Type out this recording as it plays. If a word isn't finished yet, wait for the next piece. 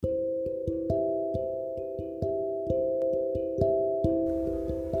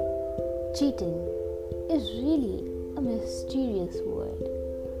Cheating is really a mysterious word.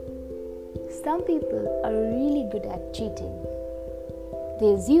 Some people are really good at cheating.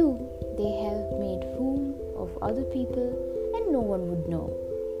 They assume they have made fool of other people and no one would know.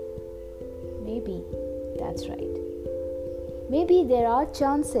 Maybe that's right. Maybe there are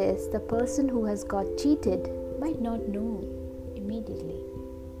chances the person who has got cheated might not know immediately.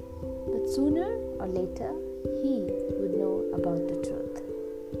 But sooner or later, he would know about the truth.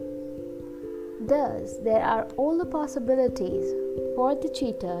 Thus, there are all the possibilities for the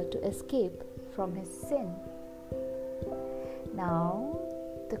cheater to escape from his sin. Now,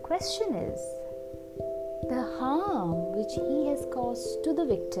 the question is, the harm which he has caused to the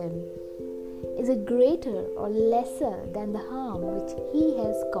victim, is it greater or lesser than the harm which he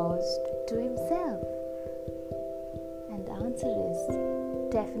has caused to himself? And the answer is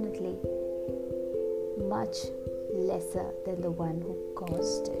definitely much lesser than the one who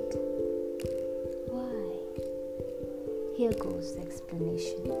caused it. Why? Here goes the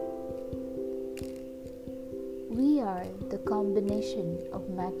explanation. We are the combination of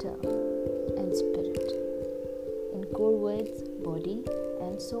matter and spirit. In core words, body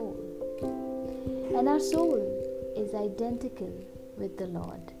and soul. And our soul is identical with the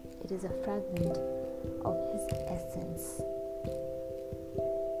Lord. It is a fragment of His essence.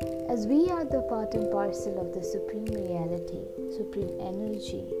 As we are the part and parcel of the Supreme Reality, Supreme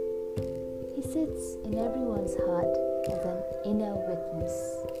Energy, He sits in everyone's heart as an inner witness.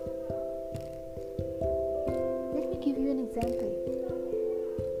 Let me give you an example.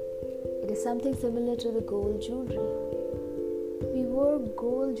 It is something similar to the gold jewelry. We wore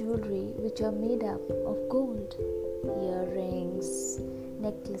gold jewelry which are made up of gold. Earrings,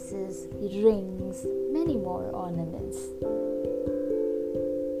 necklaces, rings, many more ornaments.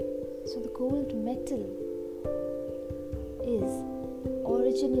 So the gold metal is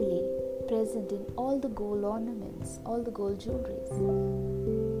originally present in all the gold ornaments, all the gold jewelries.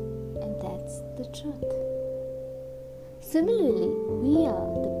 And that's the truth. Similarly, we are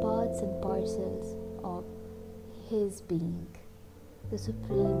the parts and parcels of His being, the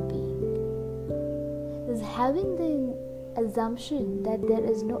Supreme Being. Thus, having the assumption that there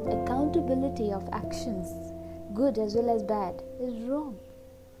is no accountability of actions, good as well as bad, is wrong.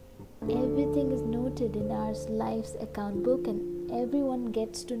 Everything is noted in our life's account book and everyone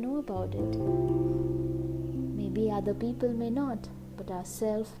gets to know about it. Maybe other people may not, but our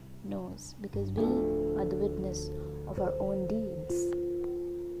self knows because we are the witness of our own deeds.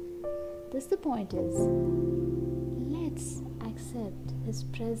 Thus the point is, let's accept His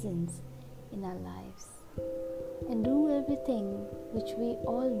presence in our lives and do everything which we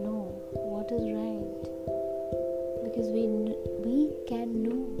all know what is right, because we can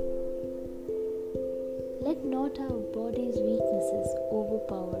know. Let not our body's weaknesses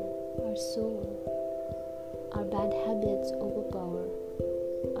overpower our soul, our bad habits overpower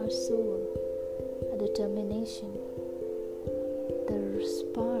our soul, our determination, the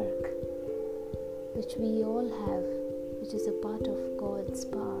spark which we all have, which is a part of God's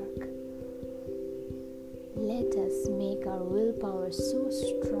spark. Let us make our willpower so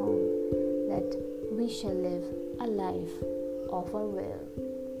strong that we shall live a life of our will.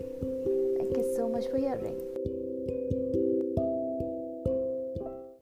 Thank you so much for hearing.